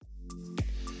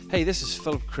Hey, this is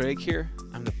Philip Craig here.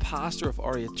 I'm the pastor of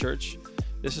Aria Church.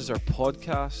 This is our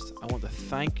podcast. I want to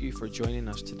thank you for joining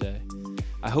us today.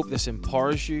 I hope this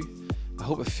empowers you. I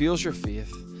hope it fuels your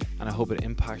faith, and I hope it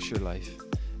impacts your life.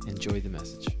 Enjoy the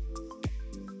message.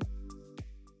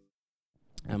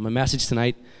 My message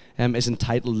tonight is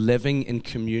entitled Living in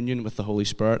Communion with the Holy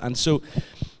Spirit. And so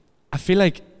I feel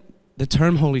like the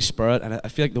term Holy Spirit, and I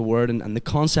feel like the word and the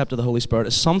concept of the Holy Spirit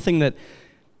is something that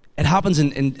it happens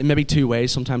in maybe two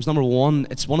ways sometimes. Number one,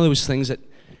 it's one of those things that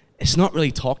it's not really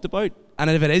talked about. And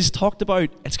if it is talked about,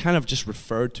 it's kind of just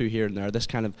referred to here and there, this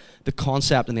kind of the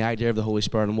concept and the idea of the Holy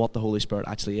Spirit and what the Holy Spirit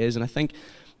actually is. And I think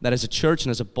that as a church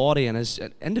and as a body and as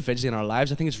individually in our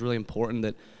lives, I think it's really important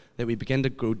that we begin to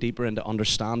grow deeper into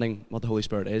understanding what the Holy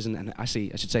Spirit is and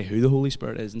actually, I should say, who the Holy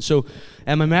Spirit is. And so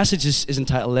my message is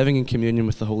entitled Living in Communion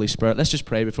with the Holy Spirit. Let's just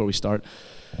pray before we start.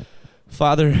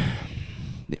 Father,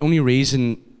 the only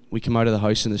reason we come out of the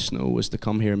house in the snow was to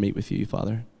come here and meet with you,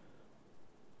 Father.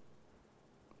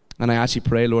 And I actually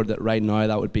pray, Lord, that right now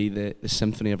that would be the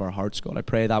symphony of our hearts, God. I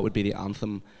pray that would be the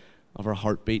anthem of our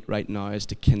heartbeat right now, is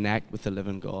to connect with the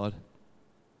living God.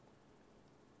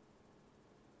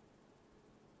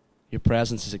 Your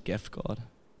presence is a gift, God.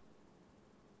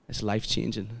 It's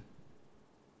life-changing.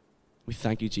 We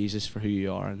thank you, Jesus, for who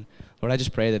you are. And Lord, I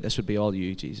just pray that this would be all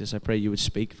you, Jesus. I pray you would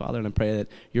speak, Father, and I pray that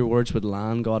your words would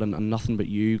land, God, and nothing but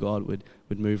you, God, would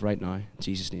move right now. In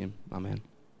Jesus' name, amen.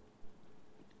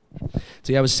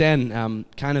 So yeah, I was saying, as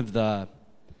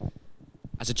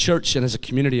a church and as a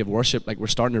community of worship, like we're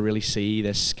starting to really see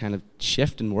this kind of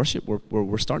shift in worship.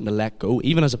 We're starting to let go.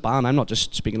 Even as a band, I'm not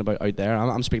just speaking about out there.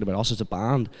 I'm speaking about us as a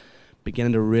band,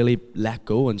 beginning to really let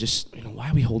go and just, why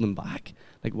are we holding back?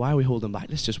 Like, why are we holding back?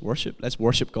 Let's just worship. Let's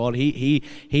worship God. He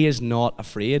is not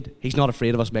afraid. He's not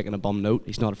afraid of us making a bum note.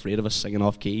 He's not afraid of us singing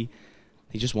off key.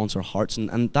 He just wants our hearts.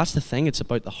 And that's the thing. It's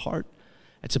about the heart.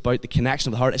 It's about the connection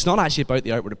of the heart. It's not actually about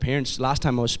the outward appearance. Last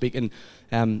time I was speaking,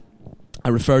 I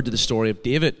referred to the story of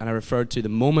David, and I referred to the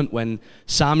moment when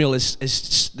Samuel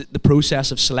is the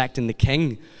process of selecting the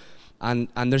king. And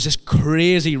there's this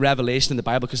crazy revelation in the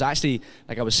Bible, because actually,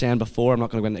 like I was saying before, I'm not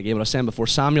going to go into the game, but I was saying before,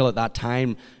 Samuel at that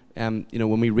time,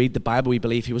 when we read the Bible, we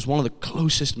believe he was one of the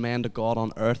closest men to God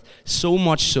on earth, so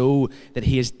much so that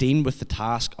he is deemed with the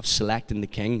task of selecting the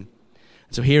king.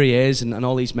 And so here he is, and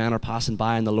all these men are passing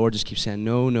by, and the Lord just keeps saying,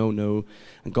 no, no, no.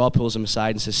 And God pulls him aside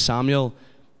and says, Samuel,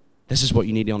 this is what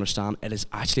you need to understand. It is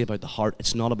actually about the heart.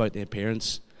 It's not about the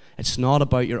appearance. It's not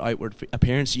about your outward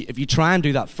appearance. If you try and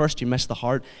do that first, you miss the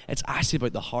heart. It's actually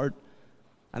about the heart.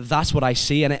 And that's what I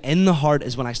see. And in the heart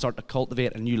is when I start to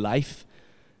cultivate a new life.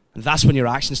 And that's when your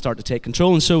actions start to take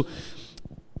control. And so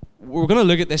we're going to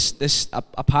look at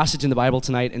a passage in the Bible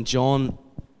tonight in John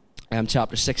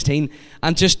chapter 16.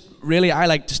 And just really,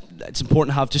 it's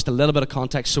important to have just a little bit of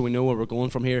context so we know where we're going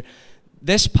from here.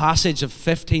 This passage of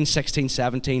 15, 16,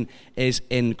 17 is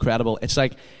incredible. It's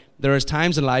like there is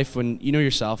times in life when, you know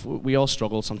yourself, we all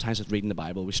struggle sometimes with reading the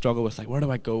Bible. We struggle with, where do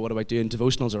I go? What do I do? And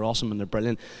devotionals are awesome and they're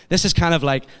brilliant. This is kind of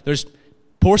like, there's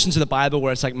portions of the Bible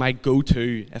where it's like my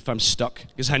go-to if I'm stuck,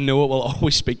 because I know it will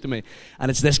always speak to me. And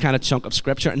it's this kind of chunk of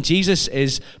scripture. And Jesus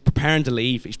is preparing to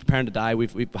leave. He's preparing to die.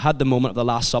 We've had the moment of the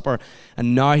Last Supper,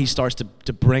 and now he starts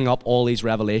to bring up all these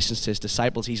revelations to his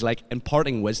disciples. He's like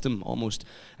imparting wisdom almost.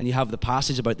 And you have the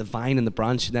passage about the vine and the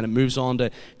branch, and then it moves on to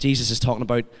Jesus is talking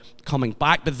about coming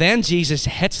back. But then Jesus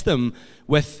hits them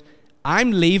with,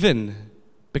 I'm leaving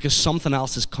because something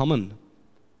else is coming.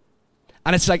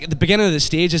 And it's like at the beginning of the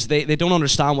stages, they don't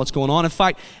understand what's going on. In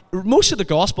fact, most of the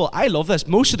gospel, I love this,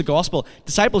 most of the gospel,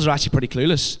 disciples are actually pretty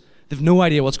clueless. They've no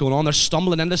idea what's going on. They're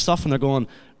stumbling into stuff and they're going,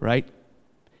 right,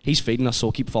 he's feeding us, so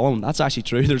we'll keep following him. That's actually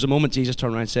true. There's a moment Jesus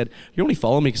turned around and said, you're only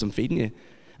following me because I'm feeding you.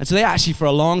 And so they actually, for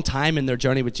a long time in their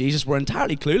journey with Jesus, were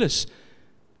entirely clueless.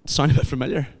 It sounds a bit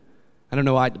familiar. I don't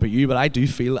know about you, but I do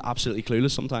feel absolutely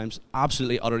clueless sometimes.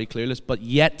 Absolutely, utterly clueless. But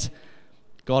yet,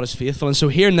 God is faithful. And so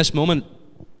here in this moment,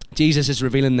 Jesus is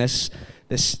revealing this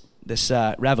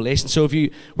revelation. So we're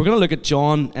going to look at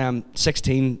John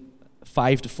 16,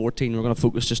 5 to 14. We're going to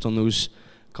focus just on those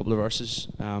couple of verses.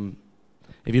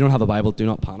 If you don't have a Bible, do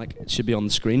not panic. It should be on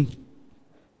the screen.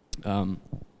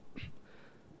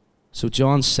 So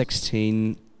John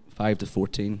 16, 5 to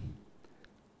 14.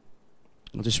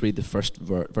 I'll just read the first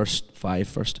verse 5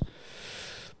 first.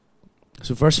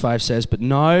 So verse 5 says, but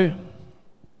now, it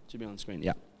should be on the screen,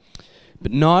 yeah.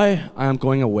 But now I am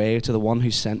going away to the one who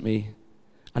sent me,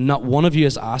 and not one of you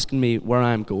is asking me where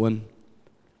I am going.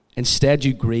 Instead,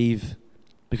 you grieve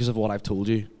because of what I've told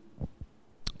you.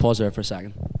 Pause there for a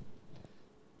second.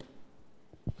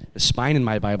 The spine in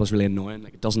my Bible is really annoying.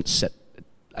 Like, it doesn't sit.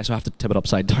 I have to tip it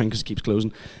upside down because it keeps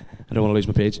closing. I don't want to lose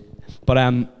my page. But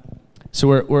So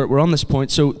we're on this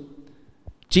point. So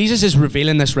Jesus is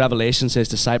revealing this revelation to his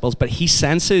disciples, but he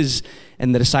senses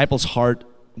in the disciples' heart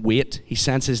weight. He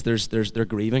senses they're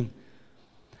grieving.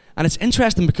 And it's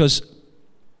interesting because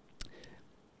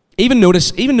even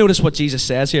notice what Jesus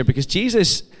says here, because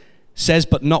Jesus says,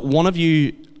 but not one of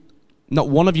you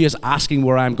is asking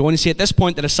where I'm going. You see, at this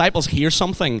point, the disciples hear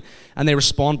something and they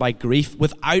respond by grief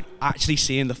without actually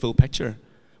seeing the full picture,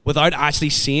 without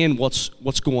actually seeing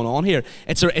what's going on here.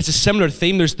 It's a similar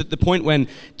theme. There's the point when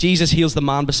Jesus heals the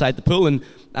man beside the pool, and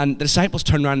the disciples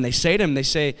turn around and they say to him, they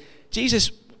say,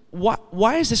 Jesus,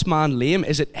 why is this man lame?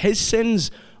 Is it his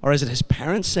sins or is it his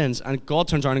parents' sins? And God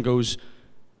turns around and goes,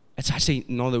 it's actually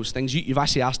none of those things. You've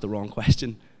actually asked the wrong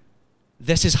question.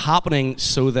 This is happening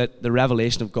so that the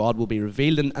revelation of God will be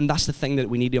revealed. And that's the thing that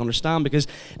we need to understand, because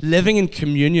living in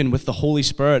communion with the Holy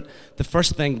Spirit, the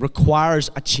first thing, requires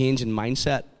a change in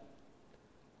mindset.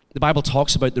 The Bible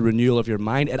talks about the renewal of your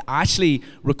mind. It actually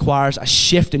requires a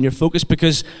shift in your focus,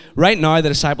 because right now the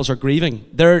disciples are grieving.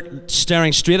 They're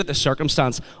staring straight at the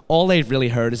circumstance. All they've really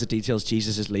heard is the details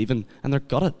Jesus is leaving, and they're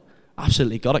gutted.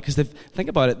 Absolutely got it, because think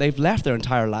about it, they've left their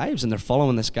entire lives and they're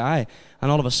following this guy,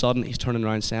 and all of a sudden he's turning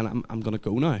around saying, I'm going to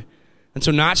go now. And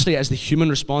so naturally, as the human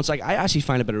response, I actually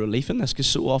find a bit of relief in this, because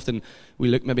so often we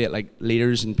look maybe at like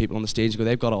leaders and people on the stage and go,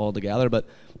 they've got it all together,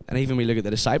 and even we look at the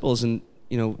disciples and,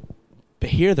 but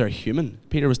here they're human.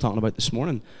 Peter was talking about this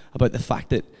morning, about the fact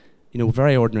that,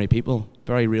 very ordinary people,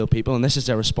 very real people, and this is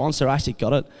their response. They're actually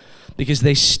got it, because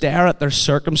they stare at their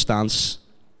circumstance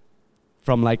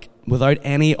from without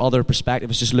any other perspective.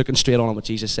 It's just looking straight on at what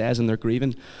Jesus says, and they're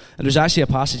grieving. And there's actually a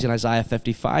passage in Isaiah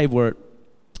 55 where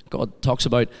God talks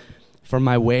about, for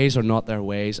my ways are not their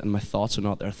ways and my thoughts are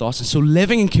not their thoughts. And so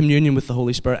living in communion with the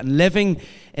Holy Spirit and living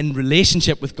in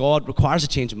relationship with God requires a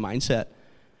change of mindset.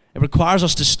 It requires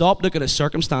us to stop looking at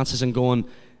circumstances and going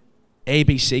A,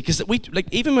 B, C. Because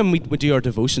even when we do our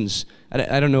devotions,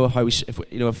 I don't know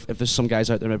if there's some guys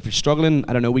out there, if you're struggling,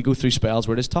 I don't know, we go through spells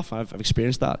where it is tough. I've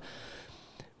experienced that.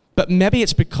 But maybe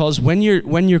it's because when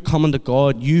you're coming to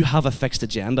God, you have a fixed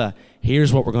agenda.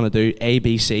 Here's what we're going to do, A,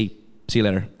 B, C, see you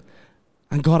later.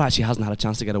 And God actually hasn't had a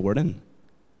chance to get a word in.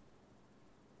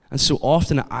 And so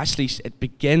often it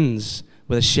begins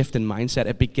with a shift in mindset.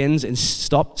 It begins in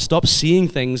stop seeing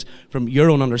things from your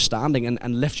own understanding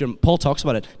and lift your, Paul talks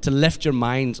about it, to lift your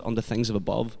minds on the things of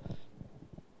above.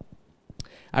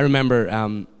 I remember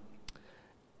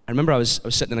I was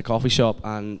sitting in a coffee shop,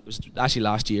 and it was actually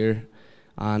last year.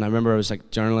 And I remember I was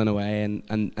journaling away,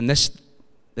 and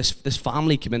this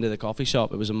family came into the coffee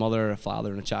shop. It was a mother, a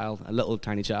father, and a child, a little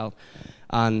tiny child.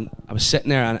 And I was sitting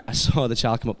there, and I saw the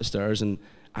child come up the stairs, and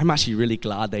I'm actually really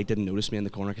glad they didn't notice me in the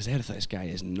corner, because they had thought, this guy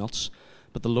is nuts.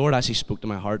 But the Lord actually spoke to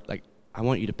my heart, I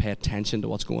want you to pay attention to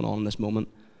what's going on in this moment.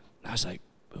 And I was like,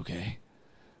 okay,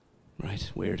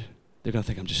 right, weird. They're going to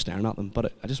think I'm just staring at them.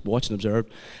 But I just watched and observed.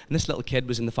 And this little kid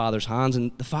was in the father's hands,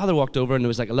 and the father walked over, and there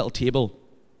was a little table.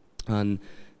 And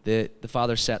the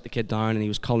father set the kid down, and he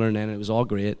was colouring in, and it was all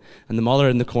great. And the mother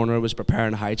in the corner was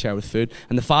preparing a high chair with food.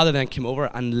 And the father then came over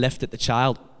and lifted the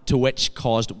child, to which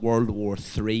caused World War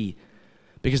III.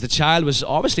 Because the child was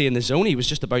obviously in the zone. He was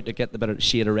just about to get the bit of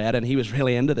shade of red, and he was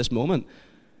really into this moment.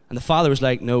 And the father was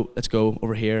like, no, let's go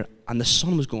over here. And the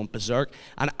son was going berserk.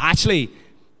 And actually,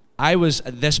 I was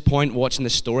at this point watching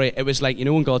this story. It was like,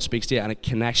 when God speaks to you and it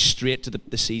connects straight to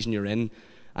the season you're in.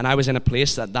 And I was in a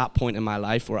place at that point in my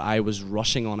life where I was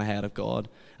rushing on ahead of God.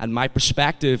 And my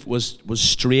perspective was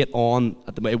straight on.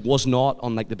 It was not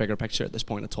on the bigger picture at this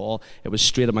point at all. It was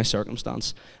straight at my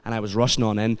circumstance. And I was rushing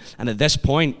on in. And at this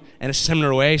point, in a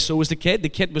similar way, so was the kid. The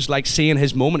kid was seeing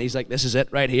his moment. He's like, this is it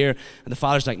right here. And the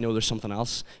father's like, no, there's something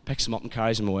else. Picks him up and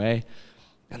carries him away.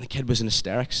 And the kid was in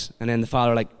hysterics. And then the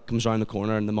father comes around the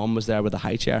corner, and the mum was there with the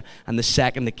high chair. And the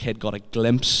second the kid got a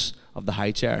glimpse of the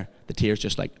high chair, the tears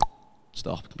just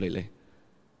stopped completely.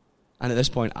 And at this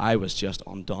point, I was just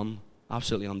undone,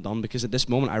 absolutely undone, because at this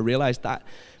moment I realized that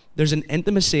there's an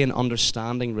intimacy and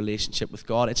understanding relationship with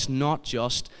God. It's not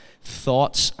just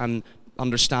thoughts and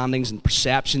understandings and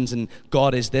perceptions and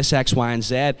God is this, X, Y, and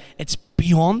Z. It's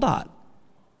beyond that.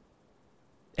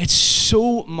 It's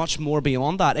so much more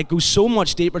beyond that. It goes so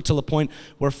much deeper, to the point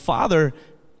where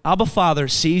Abba Father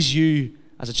sees you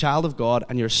as a child of God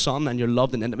and your son, and you're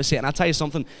loved in intimacy. And I'll tell you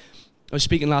something, I was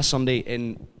speaking last Sunday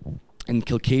in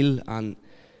Kilkeel, and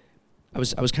I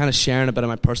was kind of sharing a bit of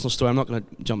my personal story. I'm not going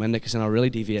to jump into it, because then I'll really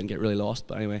deviate and get really lost.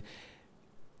 But anyway,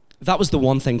 that was the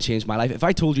one thing that changed my life. If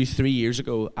I told you 3 years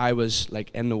ago I was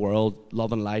in the world,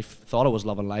 loving life, thought I was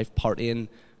loving life, partying,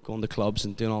 going to clubs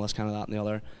and doing all this kind of that and the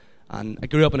other, And I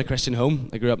grew up in a Christian home.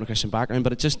 I grew up in a Christian background.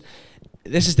 But this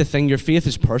is the thing. Your faith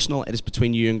is personal. It is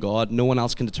between you and God. No one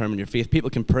else can determine your faith. People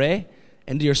can pray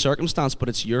into your circumstance, but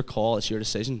it's your call. It's your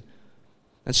decision.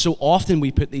 And so often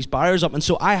we put these barriers up. And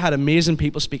so I had amazing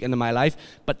people speak into my life,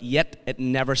 but yet it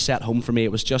never set home for me.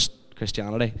 It was just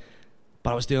Christianity.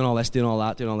 But I was doing all this, doing all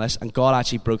that, doing all this. And God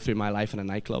actually broke through my life in a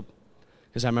nightclub.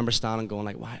 Because I remember standing going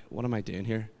like, what am I doing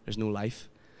here? There's no life.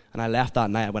 And I left that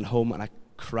night. I went home and I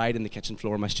cried in the kitchen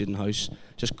floor of my student house.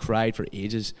 Just cried for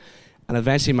ages. And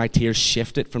eventually my tears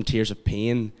shifted from tears of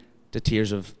pain to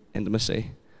tears of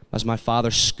intimacy. As my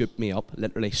father scooped me up,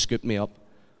 literally scooped me up,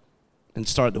 and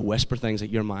started to whisper things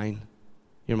like, you're mine.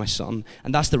 You're my son.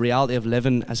 And that's the reality of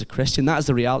living as a Christian. That is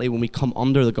the reality when we come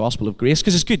under the gospel of grace.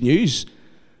 Because it's good news.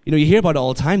 You know, you hear about it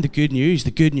all the time, the good news, or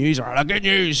the good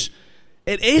news.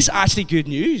 It is actually good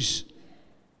news.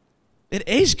 It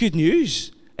is good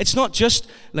news. It's not just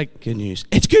like good news.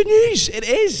 It's good news. It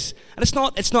is. And it's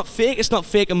not fake. It's not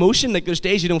fake emotion. Like there's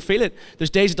days you don't feel it.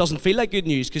 There's days it doesn't feel like good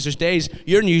news because there's days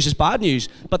your news is bad news.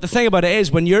 But the thing about it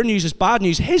is when your news is bad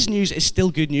news, his news is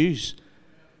still good news.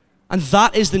 And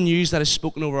that is the news that is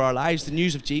spoken over our lives, the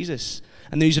news of Jesus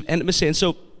and the news of intimacy. And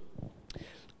so,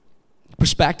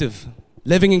 perspective,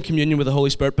 living in communion with the Holy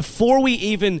Spirit,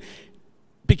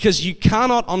 because you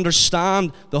cannot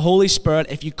understand the Holy Spirit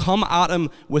if you come at him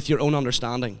with your own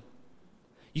understanding.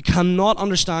 You cannot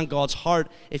understand God's heart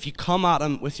if you come at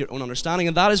him with your own understanding.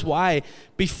 And that is why,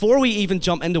 before we even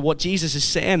jump into what Jesus is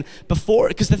saying,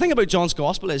 because the thing about John's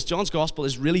Gospel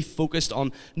is really focused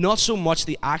on not so much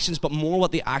the actions, but more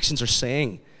what the actions are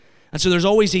saying. And so there's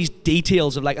always these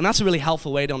details of and that's a really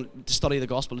helpful way to study the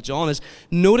Gospel of John, is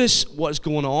notice what is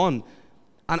going on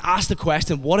and ask the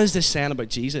question, what is this saying about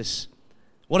Jesus?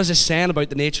 What is this saying about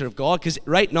the nature of God? Because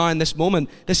right now in this moment,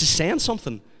 this is saying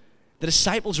something. The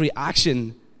disciples'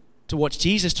 reaction to what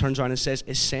Jesus turns around and says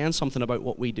is saying something about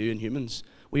what we do in humans.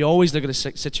 We always look at a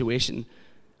situation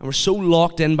and we're so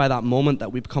locked in by that moment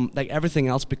that we become, like everything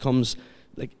else becomes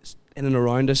like in and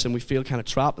around us and we feel kind of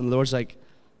trapped. And the Lord's like,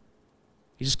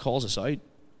 he just calls us out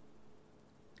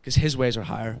because his ways are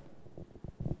higher.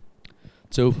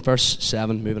 So verse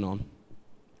 7, moving on.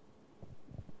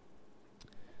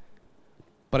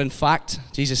 But in fact,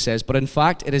 Jesus says, but in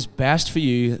fact, it is best for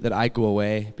you that I go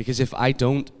away, because if I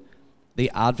don't, the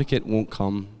advocate won't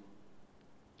come.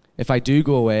 If I do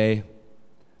go away,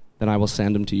 then I will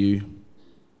send him to you.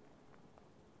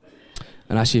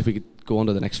 And actually, if we could go on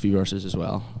to the next few verses as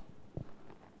well.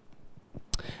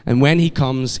 And when he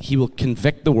comes, he will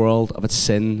convict the world of its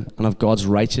sin and of God's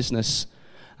righteousness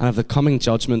and of the coming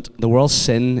judgment. The world's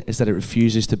sin is that it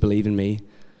refuses to believe in me.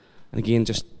 And again,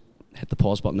 just hit the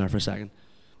pause button there for a second.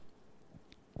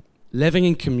 Living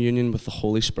in communion with the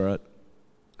Holy Spirit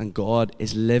and God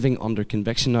is living under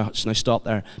conviction. Now stop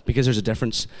there, because there's a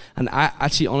difference. And I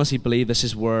actually honestly believe this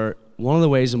is where one of the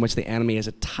ways in which the enemy is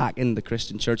attacking the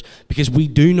Christian church, because we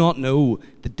do not know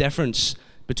the difference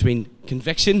between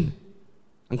conviction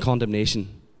and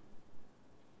condemnation.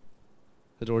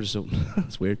 The door just opened.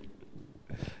 That's weird.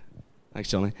 Thanks,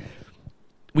 Johnny.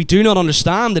 We do not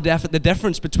understand the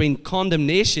difference between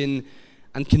condemnation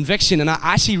and conviction, and I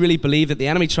actually really believe that the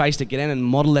enemy tries to get in and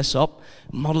muddle this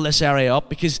area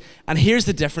up, and here's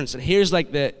the difference, and here's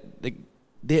like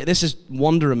this is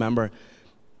one to remember,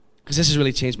 because this has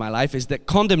really changed my life, is that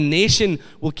condemnation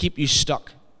will keep you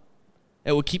stuck.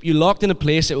 It will keep you locked in a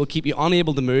place, it will keep you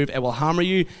unable to move, it will hammer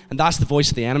you, and that's the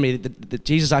voice of the enemy. That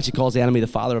Jesus actually calls the enemy the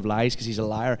father of lies, because he's a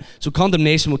liar. So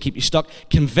condemnation will keep you stuck.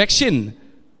 Conviction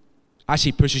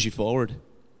actually pushes you forward.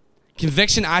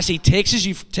 Conviction actually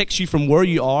takes you from where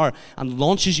you are and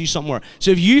launches you somewhere.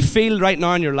 So if you feel right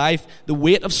now in your life the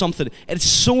weight of something, it's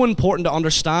so important to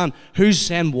understand who's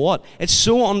saying what. It's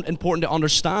so important to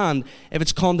understand if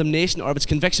it's condemnation or if it's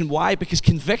conviction. Why? Because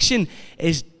conviction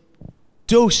is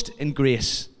dosed in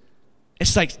grace.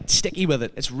 It's like sticky with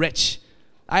it. It's rich.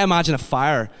 I imagine a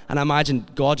fire, and I imagine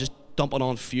God just dumping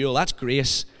on fuel. That's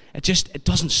grace. It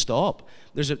doesn't stop.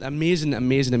 There's an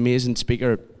amazing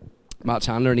speaker, Matt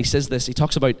Chandler, and he says this. He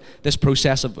talks about this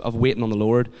process of waiting on the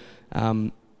Lord,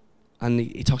 and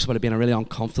he talks about it being a really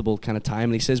uncomfortable kind of time.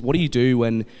 And he says, what do you do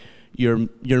when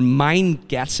your mind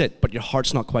gets it, but your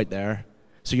heart's not quite there?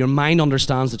 So your mind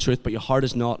understands the truth, but your heart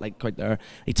is not like quite there.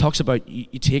 He talks about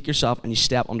you take yourself and you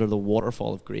step under the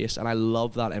waterfall of grace, and I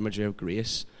love that imagery of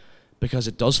grace because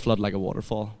it does flood like a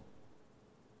waterfall.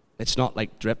 It's not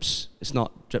like drips. It's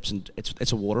not drips, and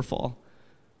it's a waterfall.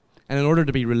 And in order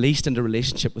to be released into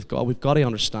relationship with God, we've got to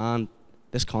understand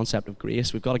this concept of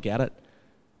grace. We've got to get it.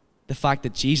 The fact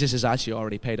that Jesus has actually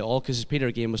already paid it all, because as Peter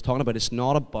again was talking about, it's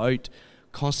not about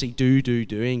constantly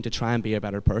doing to try and be a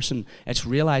better person. It's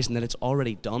realizing that it's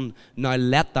already done. Now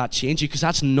let that change you, because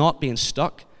that's not being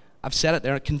stuck. I've said it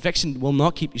there. Conviction will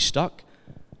not keep you stuck.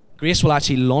 Grace will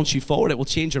actually launch you forward. It will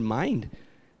change your mind.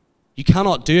 You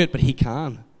cannot do it, but he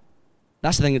can.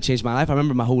 That's the thing that changed my life. I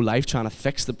remember my whole life trying to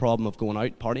fix the problem of going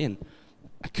out partying.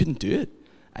 I couldn't do it.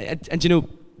 And you know,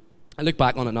 I look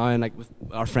back on it now, and like with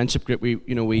our friendship group, we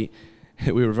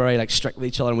were very like strict with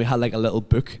each other, and we had like a little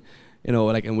book, you know,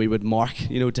 like, and we would mark,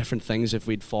 you know, different things if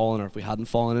we'd fallen or if we hadn't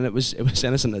fallen, and it was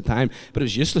innocent at the time, but it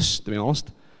was useless, to be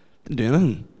honest. Didn't do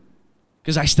anything.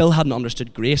 Because I still hadn't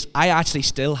understood grace. I actually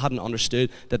still hadn't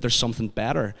understood that there's something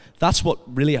better. That's what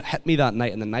really hit me that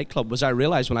night in the nightclub, was I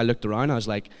realized when I looked around, I was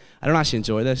like, I don't actually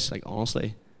enjoy this, like,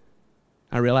 honestly.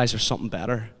 I realized there's something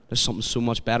better. There's something so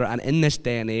much better. And in this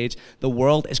day and age, the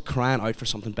world is crying out for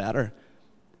something better.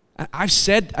 And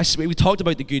we talked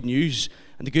about the good news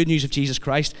and the good news of Jesus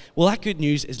Christ. Well, that good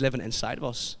news is living inside of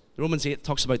us. Romans 8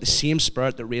 talks about the same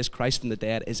Spirit that raised Christ from the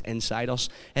dead is inside us.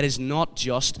 It is not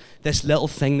just this little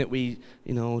thing that we,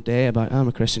 you know, day about, I'm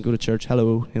a Christian, go to church,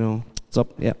 hello, you know, what's up,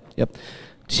 yep.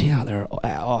 See how they're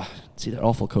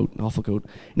awful coat. You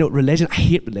know, religion, I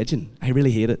hate religion. I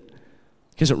really hate it.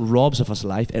 Because it robs of us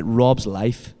life. It robs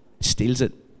life. It steals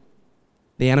it.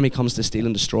 The enemy comes to steal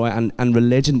and destroy, and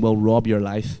religion will rob your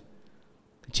life.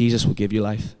 Jesus will give you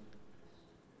life.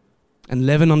 And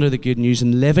living under the good news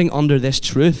and living under this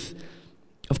truth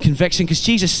of conviction, because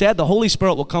Jesus said the Holy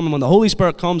Spirit will come, and when the Holy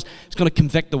Spirit comes, it's going to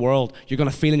convict the world. You're going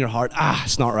to feel in your heart,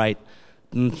 it's not right.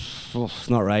 It's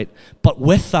not right. But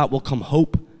with that will come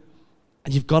hope.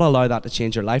 And you've got to allow that to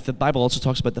change your life. The Bible also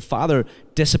talks about the father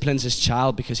disciplines his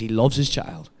child because he loves his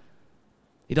child.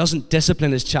 He doesn't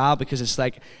discipline his child because it's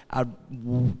like a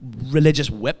religious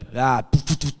whip.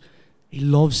 He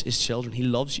loves his children. He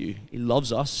loves you. He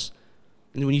loves us.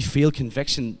 And when you feel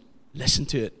conviction, listen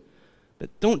to it.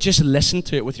 But don't just listen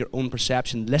to it with your own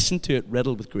perception. Listen to it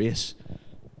riddled with grace.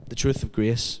 The truth of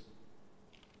grace.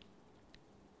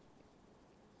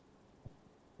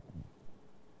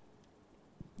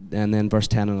 And then verse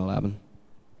 10 and 11.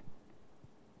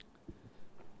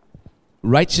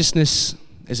 Righteousness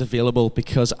is available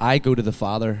because I go to the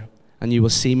Father, and you will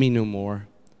see me no more.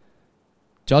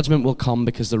 Judgment will come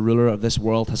because the ruler of this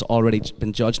world has already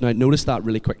been judged. Now, notice that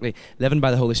really quickly. Living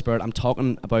by the Holy Spirit, I'm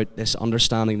talking about this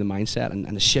understanding the mindset and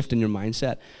the shift in your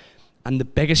mindset. And the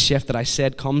biggest shift that I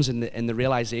said comes in the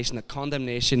realization that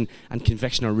condemnation and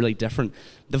conviction are really different.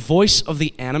 The voice of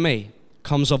the enemy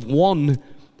comes of one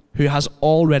who has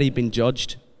already been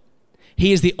judged.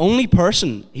 He is the only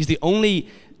person, he's the only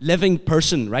living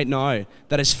person right now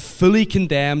that is fully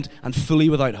condemned and fully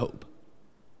without hope.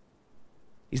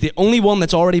 He's the only one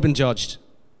that's already been judged.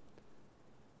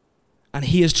 And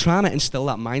he is trying to instill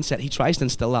that mindset. He tries to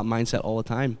instill that mindset all the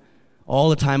time. All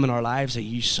the time in our lives that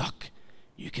you suck.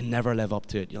 You can never live up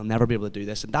to it. You'll never be able to do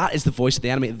this. And that is the voice of the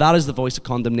enemy. That is the voice of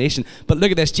condemnation. But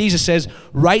look at this. Jesus says,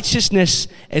 righteousness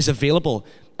is available.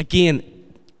 Again,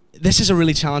 this is a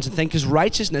really challenging thing, because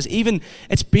righteousness, even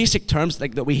it's basic terms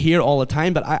like that we hear all the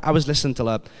time, but I was listening to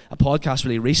a podcast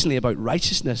really recently about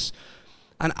righteousness.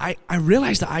 And I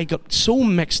realized that I got so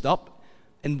mixed up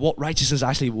in what righteousness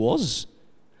actually was.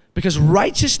 Because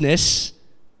righteousness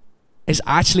is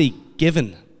actually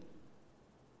given.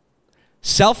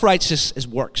 Self-righteous is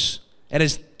works. It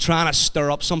is trying to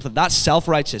stir up something. That's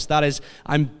self-righteous. That is,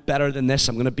 I'm better than this.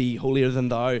 I'm going to be holier than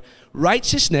thou.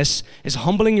 Righteousness is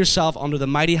humbling yourself under the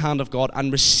mighty hand of God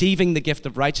and receiving the gift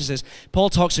of righteousness. Paul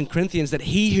talks in Corinthians that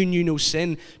he who knew no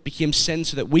sin became sin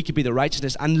so that we could be the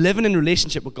righteousness. And living in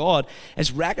relationship with God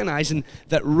is recognizing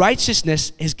that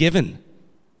righteousness is given.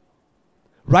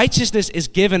 Righteousness is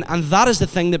given, and that is the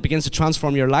thing that begins to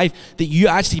transform your life, that you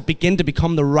actually begin to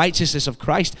become the righteousness of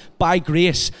Christ by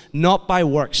grace, not by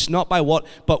works, not by what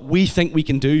but we think we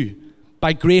can do.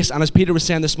 By grace, and as Peter was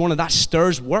saying this morning, that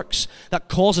stirs works, that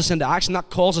calls us into action, that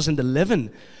calls us into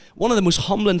living. One of the most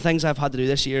humbling things I've had to do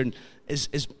this year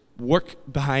is work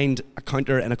behind a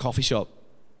counter in a coffee shop.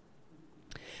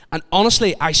 And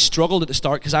honestly, I struggled at the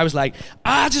start because I was like,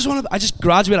 I just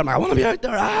graduated, I want to be out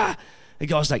there, And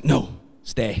God's like, no.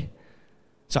 Stay.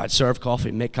 So I'd serve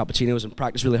coffee, make cappuccinos, and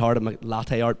practice really hard at my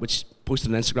latte art, which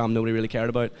posted on Instagram nobody really cared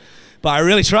about. But I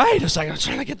really tried. I was like, I'm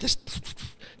trying to get this,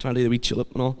 trying to do the wee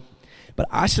tulip and all. But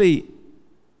actually,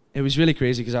 it was really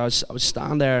crazy because I would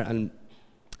stand there, and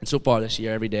so far this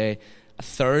year, every day, a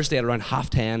Thursday at around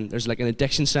 10:30, there's like an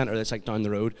addiction centre that's like down the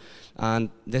road,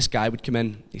 and this guy would come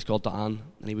in. He's called Dan,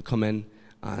 and he would come in,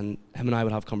 and him and I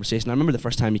would have a conversation. I remember the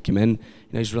first time he came in,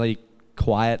 he was really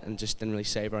quiet and just didn't really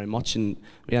say very much, and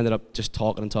we ended up just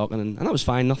talking, and that was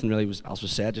fine. Nothing really else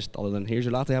was said, just other than, here's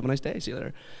your latte, have a nice day, see you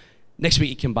later. Next week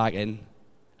he came back in,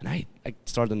 And I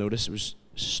started to notice it was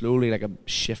slowly like a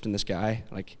shift in this guy.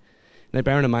 Like, now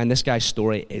bearing in mind, this guy's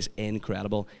story is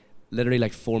incredible. Literally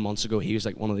like 4 months ago, he was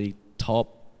like one of the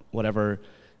top, whatever,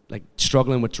 like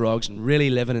struggling with drugs and really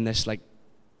living in this like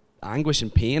anguish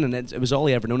and pain, and it was all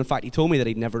he ever known. In fact, he told me that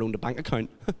he'd never owned a bank account.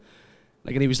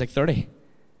 Like, and he was like 30.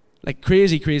 Like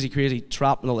crazy,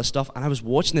 trapped and all this stuff. And I was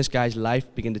watching this guy's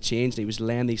life begin to change, and he was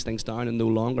laying these things down and no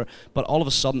longer. But all of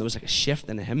a sudden, there was like a shift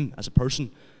in him as a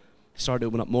person. He started to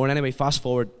open up more. And anyway, fast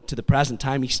forward to the present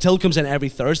time, he still comes in every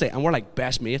Thursday, and we're like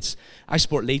best mates. I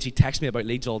support Leeds. He texts me about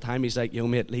Leeds all the time. He's like, yo,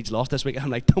 mate, Leeds lost this week.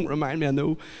 I'm like, don't remind me, I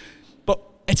know. But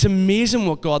it's amazing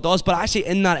what God does. But actually,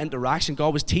 in that interaction,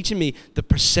 God was teaching me the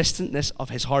persistentness of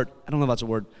his heart. I don't know if that's a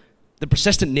word. The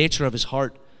persistent nature of his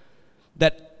heart.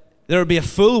 That there would be a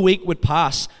full week would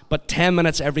pass, but 10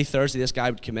 minutes every Thursday this guy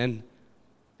would come in.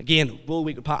 Again, full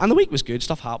week would pass. And the week was good,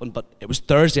 stuff happened, but it was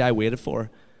Thursday I waited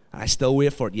for. And I still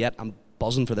wait for it yet. I'm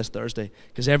buzzing for this Thursday.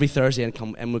 Because every Thursday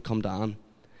in would come down.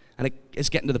 And it's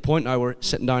getting to the point now where we're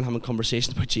sitting down having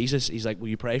conversations about Jesus. He's like, will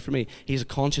you pray for me? He has a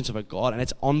conscience about God, and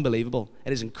it's unbelievable.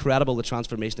 It is incredible, the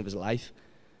transformation of his life.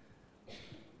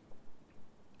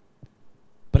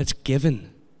 But it's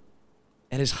given.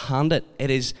 It is handed. It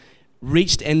is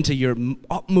reached into your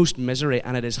utmost misery,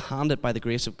 and it is handed by the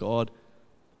grace of God.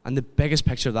 And the biggest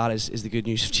picture of that is the good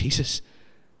news of Jesus.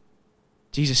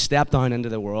 Jesus stepped down into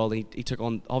the world. He took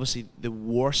on, obviously, the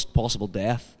worst possible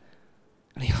death.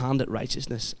 And he handed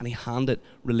righteousness, and he handed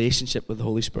relationship with the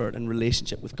Holy Spirit and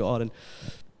relationship with God. And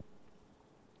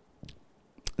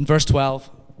in verse 12,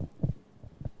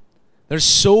 there's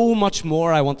so much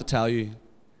more I want to tell you,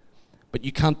 but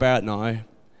you can't bear it now.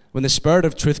 When the Spirit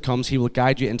of truth comes, he will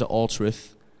guide you into all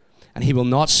truth. And he will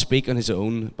not speak on his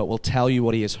own, but will tell you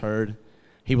what he has heard.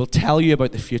 He will tell you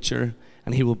about the future,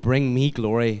 and he will bring me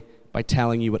glory by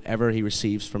telling you whatever he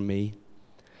receives from me.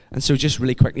 And so just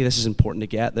really quickly, this is important to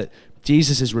get, that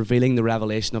Jesus is revealing the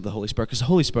revelation of the Holy Spirit, because the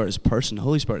Holy Spirit is a person, the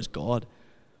Holy Spirit is God.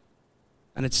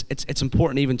 And it's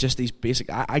important, even just these basic,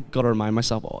 I got to remind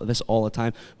myself of this all the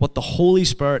time. What the Holy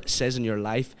Spirit says in your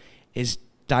life is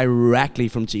directly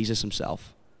from Jesus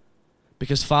himself.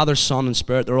 Because Father, Son, and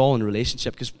Spirit, they're all in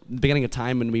relationship. Because at the beginning of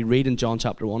time, when we read in John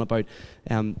chapter 1 about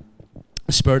the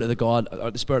Spirit of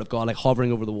God like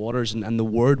hovering over the waters, and the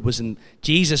Word was in,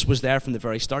 Jesus was there from the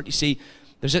very start. You see,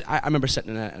 I remember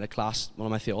sitting in a class, one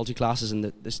of my theology classes, and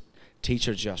this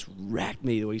teacher just wrecked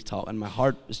me the way he talked, and my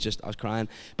heart was just, I was crying.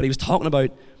 But he was talking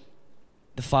about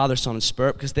the Father, Son, and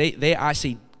Spirit, because they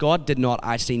actually, God did not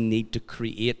actually need to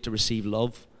create to receive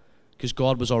love, because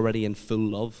God was already in full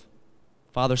love.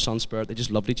 Father, Son, Spirit, they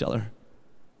just loved each other.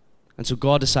 And so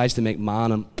God decides to make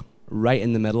man, and right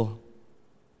in the middle.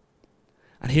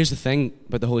 And here's the thing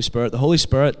about the Holy Spirit. The Holy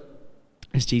Spirit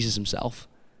is Jesus himself.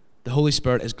 The Holy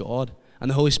Spirit is God. And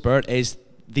the Holy Spirit is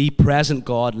the present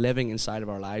God living inside of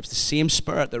our lives. The same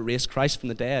Spirit that raised Christ from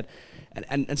the dead.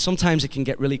 And sometimes it can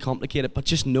get really complicated, but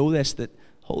just know this, that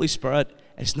Holy Spirit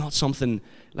is not something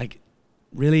like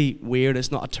really weird.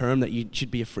 It's not a term that you should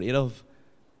be afraid of.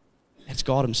 It's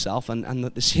God himself, and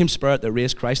the same Spirit that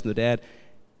raised Christ from the dead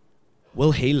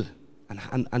will heal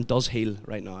and does heal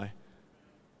right now.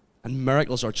 And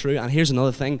miracles are true. And here's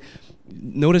another thing.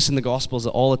 Notice in the Gospels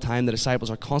that all the time the disciples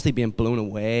are constantly being blown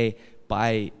away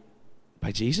by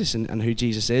Jesus and who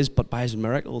Jesus is, but by his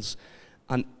miracles.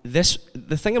 And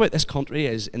the thing about this country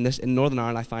is, in Northern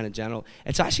Ireland, I find in general,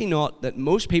 it's actually not that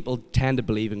most people tend to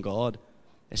believe in God.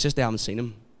 It's just they haven't seen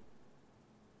him.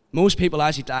 Most people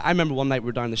actually, I remember one night we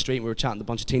were down the street and we were chatting to a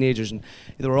bunch of teenagers, and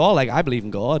they were all like, I believe in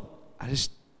God.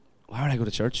 Why would I go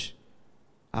to church?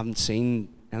 I haven't seen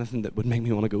anything that would make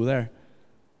me want to go there.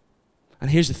 And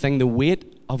here's the thing, the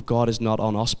weight of God is not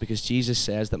on us, because Jesus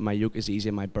says that my yoke is easy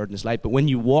and my burden is light. But when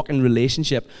you walk in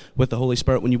relationship with the Holy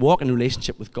Spirit, when you walk in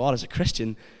relationship with God as a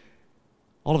Christian,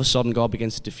 all of a sudden God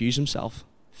begins to diffuse himself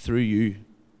through you.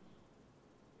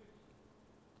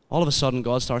 All of a sudden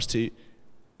God starts to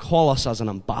call us as an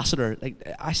ambassador. Like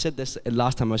I said this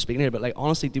last time I was speaking here, but like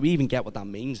honestly, do we even get what that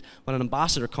means? When an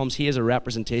ambassador comes, he is a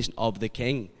representation of the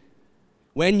King.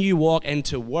 When you walk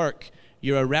into work,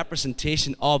 you're a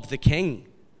representation of the King.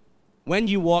 When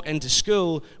you walk into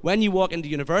school, when you walk into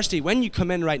university, when you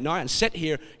come in right now and sit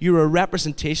here, you're a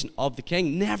representation of the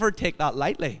King. Never take that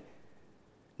lightly.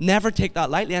 Never take that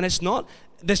lightly. And it's not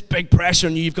this big pressure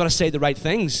on you, you've got to say the right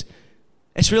things.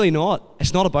 It's really not.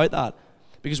 It's not about that.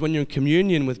 Because when you're in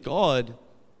communion with God,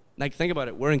 like think about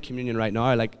it, we're in communion right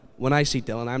now. Like when I see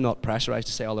Dylan, I'm not pressurized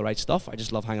to say all the right stuff. I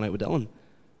just love hanging out with Dylan.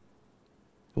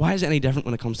 Why is it any different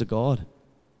when it comes to God?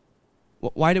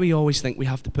 Why do we always think we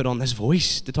have to put on this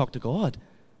voice to talk to God?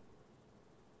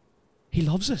 He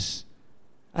loves us.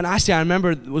 And actually, I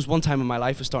remember there was one time in my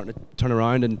life I was starting to turn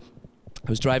around, and I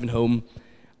was driving home,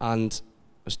 and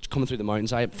I was coming through the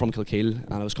mountains. I'm from Kilkeel,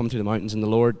 and I was coming through the mountains, and the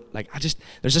Lord,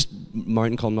 there's this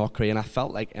mountain called Knockcree, and I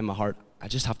felt like in my heart, I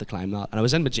just have to climb that. And I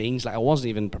was in my jeans, like I wasn't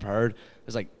even prepared. I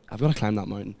was like, I've got to climb that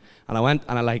mountain. And I went,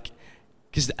 and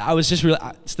because I was just really,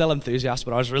 still enthusiastic,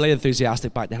 but I was really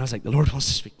enthusiastic back then. I was like, the Lord wants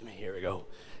to speak to me, here we go.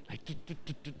 Like,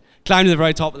 climbed to the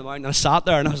very top of the mountain, and I sat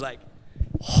there, and I was like,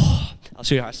 oh, I'll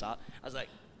show you how I sat. I was like,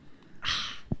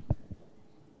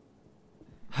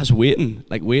 I was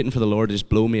waiting for the Lord to just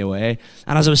blow me away.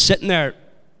 And as I was sitting there,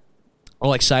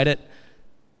 all excited,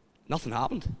 nothing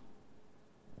happened.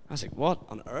 I was like, what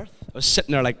on earth? I was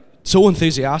sitting there like so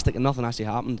enthusiastic and nothing actually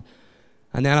happened.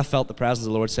 And then I felt the presence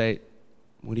of the Lord say,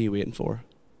 what are you waiting for?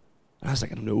 And I was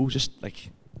like, I don't know, just like,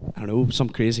 I don't know, some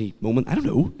crazy moment. I don't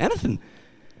know, anything.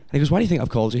 And he goes, why do you think I've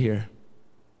called you here?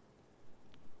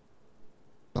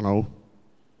 I don't know.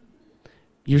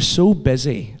 You're so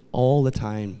busy all the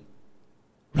time.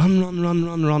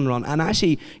 Run. And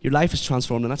actually, your life is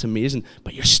transformed, and that's amazing.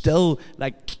 But you're still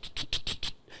like,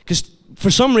 because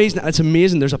for some reason, it's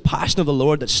amazing. There's a passion of the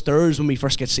Lord that stirs when we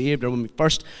first get saved, or when we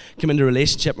first come into a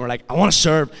relationship, and we're like, I want to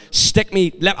serve. Stick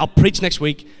me. I'll preach next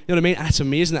week. You know what I mean? And it's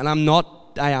amazing. And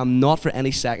I am not for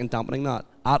any second dampening that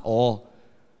at all.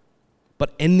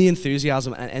 But in the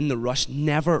enthusiasm and in the rush,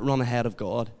 never run ahead of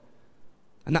God.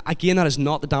 And that, again, that is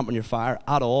not to dampen your fire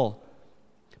at all.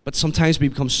 But sometimes we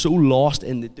become so lost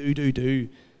in the do.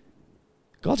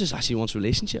 God just actually wants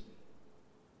relationship.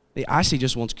 He actually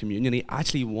just wants communion. He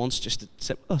actually wants just to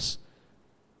sit with us.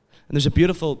 And there's a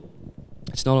beautiful,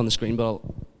 it's not on the screen, but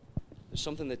there's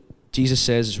something that Jesus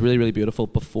says is really, really beautiful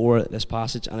before this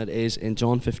passage, and it is in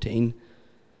John 15.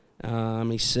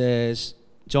 He says,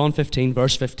 John 15,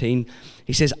 verse 15,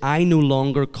 he says, I no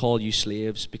longer call you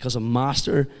slaves, because a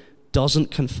master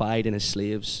doesn't confide in his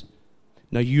slaves.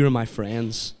 Now you are my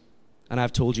friends, and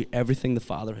I've told you everything the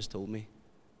Father has told me.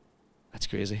 That's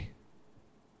crazy.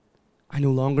 I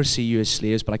no longer see you as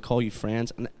slaves, but I call you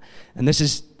friends. And this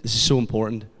is so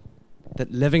important,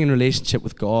 that living in relationship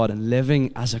with God and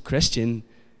living as a Christian,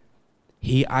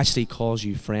 he actually calls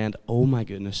you friend. Oh my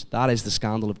goodness, that is the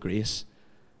scandal of grace.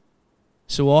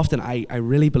 So often, I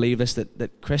really believe this,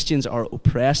 that Christians are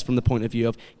oppressed from the point of view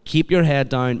of keep your head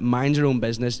down, mind your own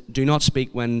business, do not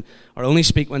speak when, or only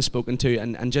speak when spoken to,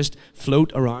 and just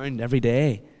float around every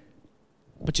day.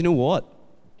 But you know what?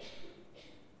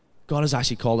 God has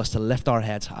actually called us to lift our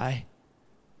heads high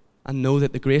and know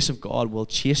that the grace of God will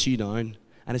chase you down,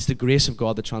 and it's the grace of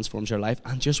God that transforms your life,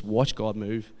 and just watch God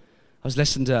move. I was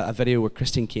listening to a video where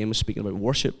Christine Kane was speaking about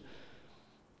worship,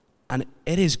 and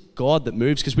it is God that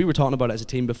moves, because we were talking about it as a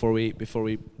team before we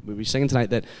were singing tonight,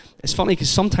 that it's funny because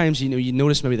sometimes, you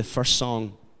notice maybe the first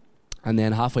song, and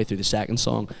then halfway through the second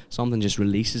song, something just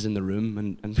releases in the room,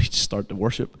 and we just start to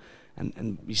worship,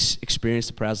 and we experience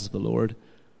the presence of the Lord.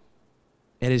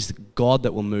 It is God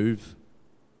that will move,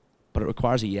 but it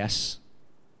requires a yes.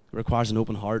 It requires an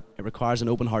open heart. It requires an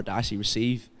open heart to actually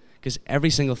receive, because every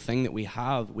single thing that we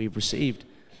have, we've received.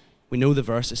 We know the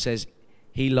verse that says,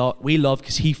 we love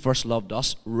because he first loved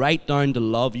us. Right down to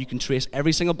love. You can trace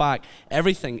every single back,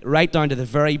 everything, right down to the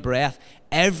very breath.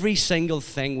 Every single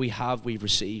thing we have, we've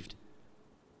received.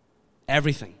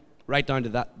 Everything. Right down to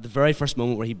that, the very first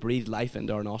moment where he breathed life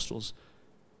into our nostrils.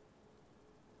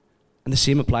 And the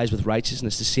same applies with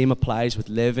righteousness. The same applies with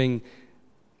living.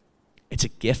 It's a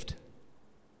gift.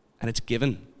 And it's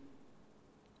given.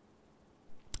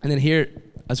 And then here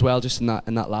as well, just in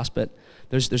that last bit,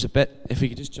 there's a bit, if we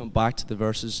could just jump back to the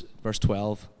verses, verse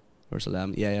 12, verse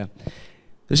 11. Yeah.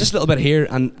 There's just a little bit here,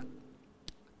 and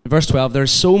verse 12,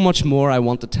 there's so much more I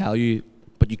want to tell you,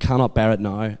 but you cannot bear it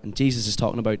now. And Jesus is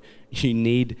talking about you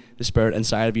need the Spirit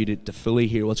inside of you to fully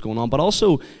hear what's going on, but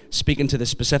also speaking to the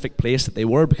specific place that they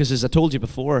were, because as I told you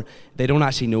before, they don't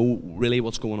actually know really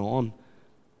what's going on.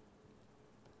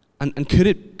 And could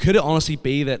it honestly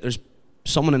be that there's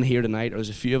someone in here tonight, or there's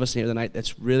a few of us in here tonight,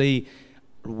 that's really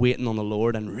waiting on the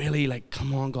Lord and really like,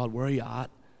 come on God, where are you at?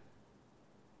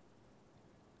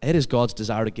 It is God's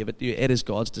desire to give it to you. It is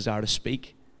God's desire to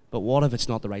speak. But what if it's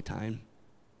not the right time?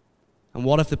 And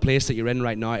what if the place that you're in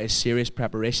right now is serious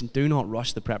preparation? Do not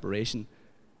rush the preparation.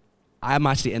 I'm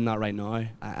actually in that right now.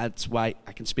 That's why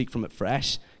I can speak from it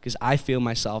fresh, because I feel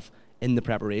myself in the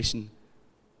preparation.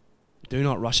 Do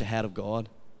not rush ahead of God.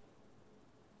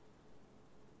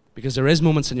 Because there is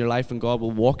moments in your life when God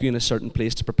will walk you in a certain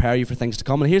place to prepare you for things to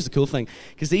come. And here's the cool thing,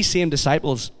 because these same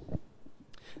disciples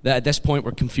that at this point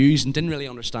were confused and didn't really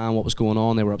understand what was going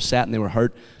on, they were upset and they were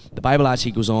hurt, the Bible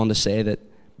actually goes on to say that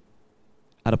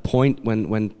at a point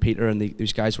when Peter and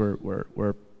these guys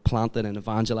were planted and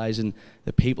evangelizing,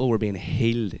 the people were being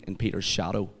healed in Peter's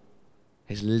shadow,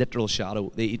 his literal shadow.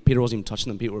 Peter wasn't even touching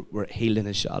them. People were healed in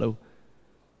his shadow.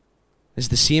 This is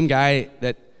the same guy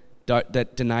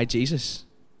that denied Jesus.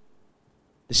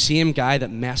 The same guy that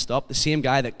messed up. The same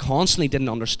guy that constantly didn't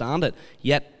understand it,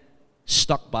 yet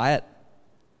stuck by it,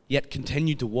 yet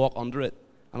continued to walk under it.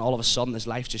 And all of a sudden, his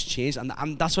life just changed.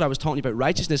 And that's what I was talking about,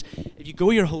 righteousness. If you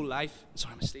go your whole life,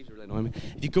 sorry, my sleeves are really annoying me.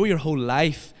 If you go your whole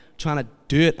life trying to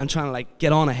do it and trying to like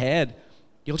get on ahead,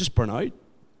 you'll just burn out.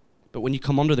 But when you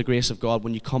come under the grace of God,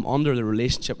 when you come under the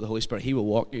relationship with the Holy Spirit, He will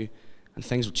walk you and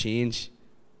things will change.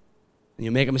 And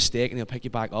you'll make a mistake and He'll pick you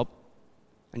back up.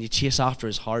 And you chase after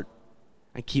His heart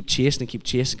and keep chasing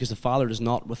because the Father does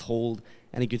not withhold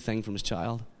any good thing from His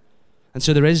child. And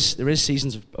so there is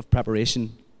seasons of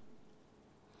preparation.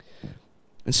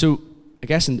 And so, I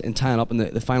guess in tying up in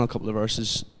the final couple of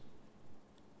verses,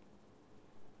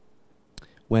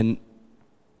 when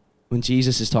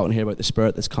Jesus is talking here about the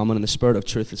Spirit that's coming and the Spirit of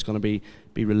truth that's going to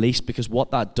be released, because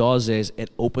what that does is it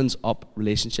opens up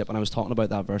relationship. And I was talking about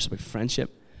that verse about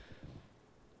friendship.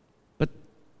 But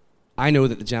I know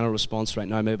that the general response right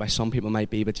now, maybe by some people might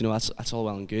be, but you know, that's all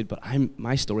well and good, but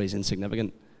my story is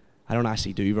insignificant. I don't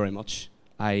actually do very much.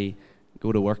 I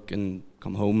go to work and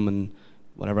come home and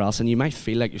whatever else, and you might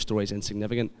feel like your story is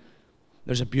insignificant.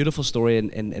 There's a beautiful story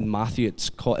in Matthew.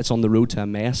 It's on the road to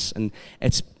Emmaus, and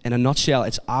it's, in a nutshell,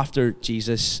 it's after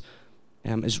Jesus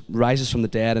rises from the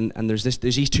dead, and there's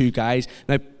these two guys.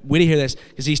 Now, wait to hear this,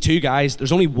 because these two guys,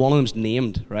 there's only one of them's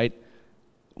named, right?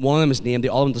 One of them is named. The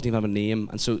other one doesn't even have a name,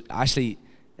 and so actually,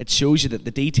 it shows you that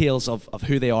the details of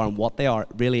who they are and what they are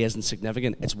really isn't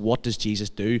significant. It's what does Jesus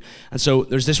do. And so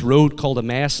there's this road called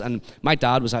Emmaus, and my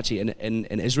dad was actually in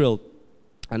Israel.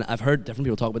 And I've heard different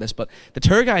people talk about this, but the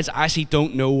tour guides actually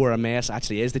don't know where Emmaus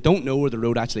actually is. They don't know where the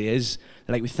road actually is.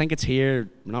 They're like, we think it's here.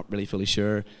 We're not really fully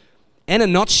sure. In a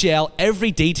nutshell, every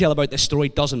detail about this story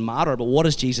doesn't matter, but what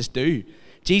does Jesus do?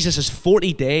 Jesus has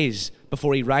 40 days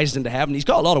before He rises into heaven. He's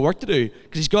got a lot of work to do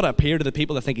because He's got to appear to the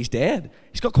people that think He's dead.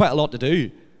 He's got quite a lot to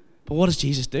do. But what does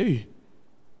Jesus do?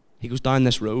 He goes down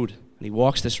this road, and He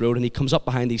walks this road, and He comes up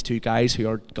behind these two guys who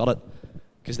are got it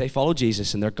because they follow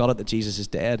Jesus, and they're got it that Jesus is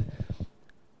dead.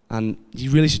 And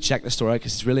you really should check this story out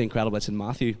because it's really incredible. It's in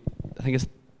Matthew. I think it's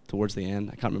towards the end.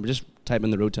 I can't remember. Just type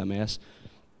in the road to Emmaus.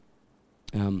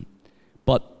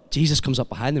 But Jesus comes up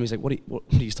behind them. He's like, what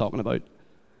are you talking about?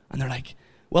 And they're like,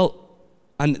 well,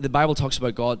 and the Bible talks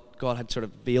about God had sort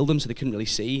of veiled them so they couldn't really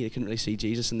see. They couldn't really see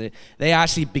Jesus. And they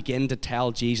actually begin to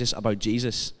tell Jesus about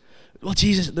Jesus. Well,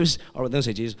 Jesus, they don't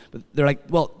say Jesus, but they're like,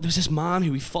 well, there's this man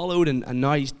who we followed and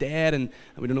now he's dead and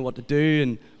we don't know what to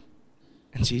do.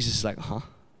 And Jesus is like,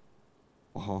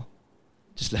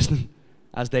 just listening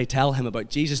as they tell him about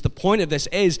Jesus. The point of this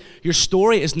is your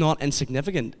story is not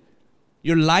insignificant.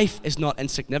 Your life is not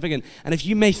insignificant. And if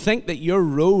you may think that your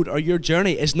road or your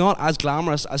journey is not as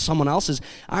glamorous as someone else's,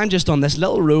 I'm just on this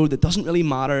little road that doesn't really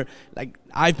matter. Like,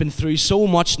 I've been through so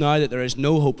much now that there is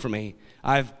no hope for me.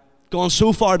 I've gone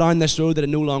so far down this road that it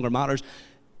no longer matters.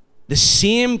 The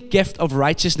same gift of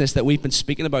righteousness that we've been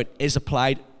speaking about is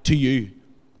applied to you.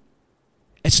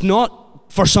 It's not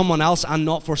for someone else and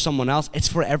not for someone else. It's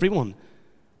for everyone.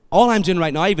 All I'm doing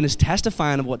right now even is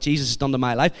testifying of what Jesus has done to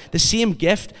my life. The same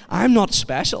gift. I'm not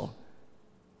special.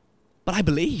 But I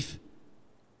believe.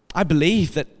 I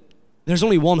believe that there's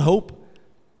only one hope,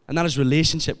 and that is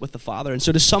relationship with the Father. And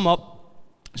so to sum up,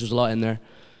 there's a lot in there.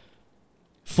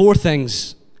 4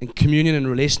 things in communion and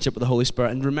relationship with the Holy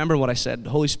Spirit. And remember what I said.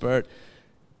 The Holy Spirit,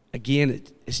 again,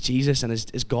 is Jesus and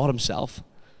is God Himself.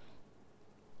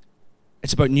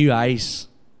 It's about new eyes,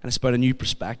 and it's about a new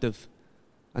perspective.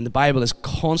 And the Bible is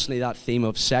constantly that theme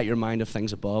of set your mind of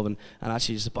things above. And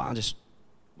actually, just the band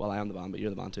I am the band, but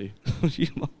you're the band too.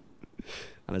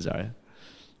 And Azaria.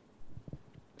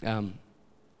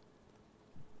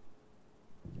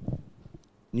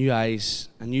 New eyes,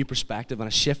 a new perspective, and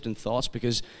a shift in thoughts,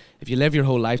 because if you live your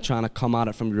whole life trying to come at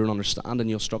it from your own understanding,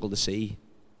 you'll struggle to see.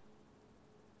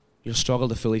 You'll struggle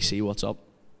to fully see what's up.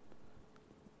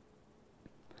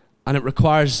 And it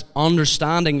requires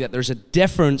understanding that there's a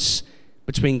difference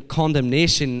between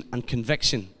condemnation and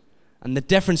conviction. And the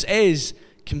difference is,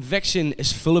 conviction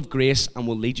is full of grace and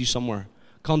will lead you somewhere.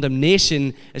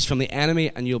 Condemnation is from the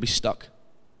enemy and you'll be stuck.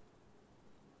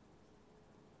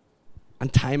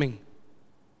 And timing.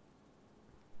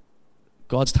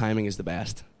 God's timing is the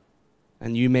best.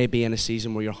 And you may be in a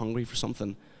season where you're hungry for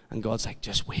something and God's like,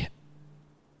 just wait.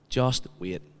 Just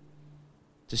wait.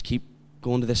 Just keep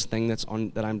going to this thing that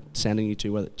I'm sending you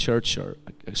to, whether church or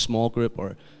a small group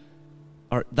or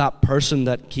that person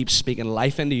that keeps speaking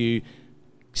life into you.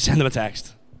 Send them a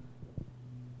text.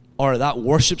 or that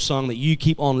worship song that you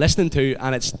keep on listening to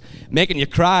and it's making you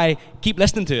cry, keep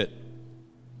listening to it.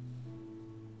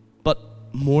 But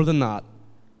more than that,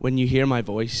 when you hear my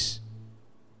voice,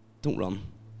 don't run.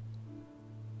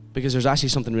 Because there's actually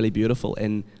something really beautiful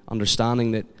in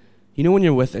understanding that, you know, when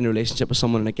you're in a relationship with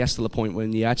someone and it gets to the point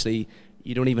when you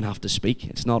don't even have to speak.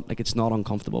 It's not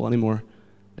uncomfortable anymore.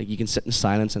 Like, you can sit in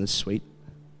silence and it's sweet.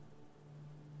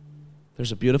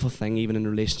 There's a beautiful thing even in a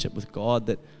relationship with God,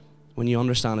 that when you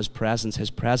understand His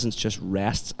presence just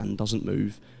rests and doesn't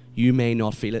move. You may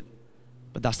not feel it,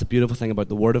 but that's the beautiful thing about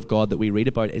the Word of God that we read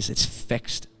about, is it's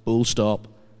fixed, full stop.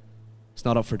 It's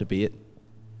not up for debate.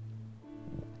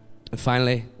 And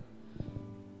finally,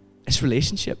 it's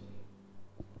relationship.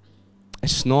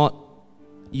 It's not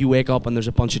you wake up and there's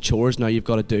a bunch of chores now you've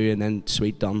got to do and then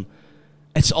sweet, done.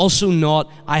 It's also not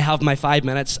I have my 5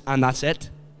 minutes and that's it.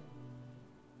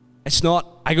 It's not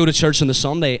I go to church on the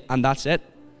Sunday and that's it.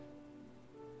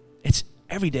 It's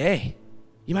every day.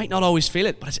 You might not always feel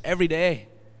it, but it's every day.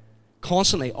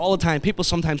 Constantly, all the time. People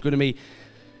sometimes go to me,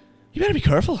 you better be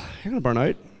careful, you're going to burn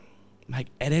out. I'm like,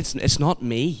 it's not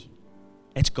me.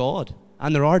 It's God.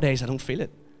 And there are days I don't feel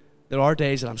it. There are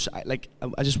days that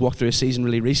I just walked through a season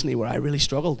really recently where I really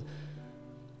struggled.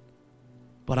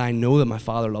 But I know that my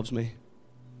Father loves me.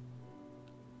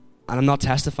 And I'm not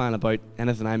testifying about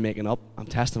anything I'm making up. I'm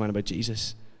testifying about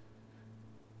Jesus.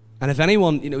 And if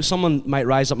anyone, someone might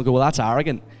rise up and go, well, that's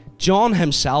arrogant. John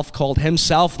himself called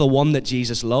himself the one that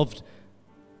Jesus loved.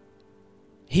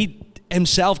 He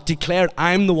himself declared,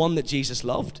 I'm the one that Jesus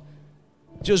loved.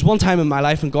 There was one time in my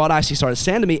life when God actually started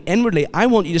saying to me inwardly, I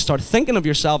want you to start thinking of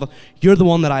yourself, you're the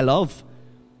one that I love.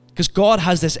 Because God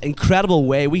has this incredible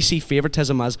way. We see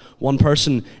favoritism as one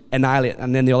person annihilate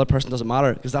and then the other person doesn't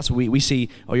matter. Because that's what we see,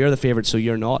 oh, you're the favorite, so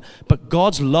you're not. But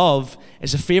God's love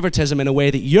is a favoritism in a way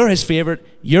that you're His favorite,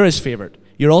 you're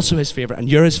also His favorite, and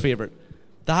you're His favorite.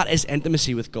 That is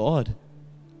intimacy with God.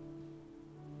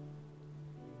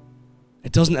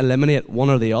 It doesn't eliminate one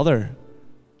or the other.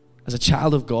 As a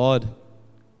child of God,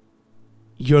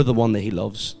 you're the one that He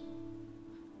loves.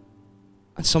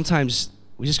 And sometimes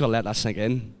we just got to let that sink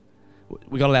in.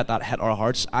 We got to let that hit our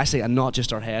hearts. I say, and not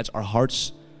just our heads, our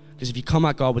hearts. Because if you come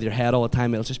at God with your head all the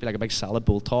time, it'll just be like a big salad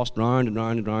bowl tossed round and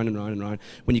round and round and round and round.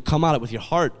 When you come at it with your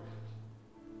heart,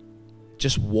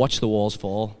 just watch the walls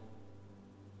fall.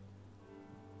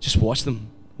 Just watch them.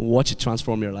 Watch it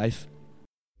transform your life.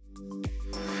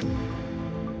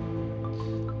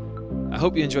 I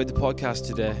hope you enjoyed the podcast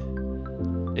today.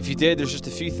 If you did, there's just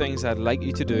a few things I'd like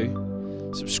you to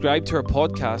do. Subscribe to our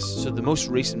podcast so the most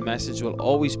recent message will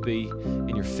always be in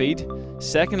your feed.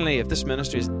 Secondly, if this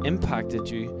ministry has impacted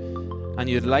you and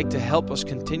you'd like to help us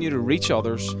continue to reach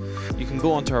others, you can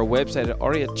go onto our website at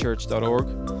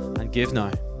oriatchurch.org and give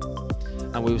now.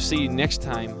 And we will see you next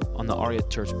time on the Oriat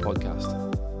Church podcast.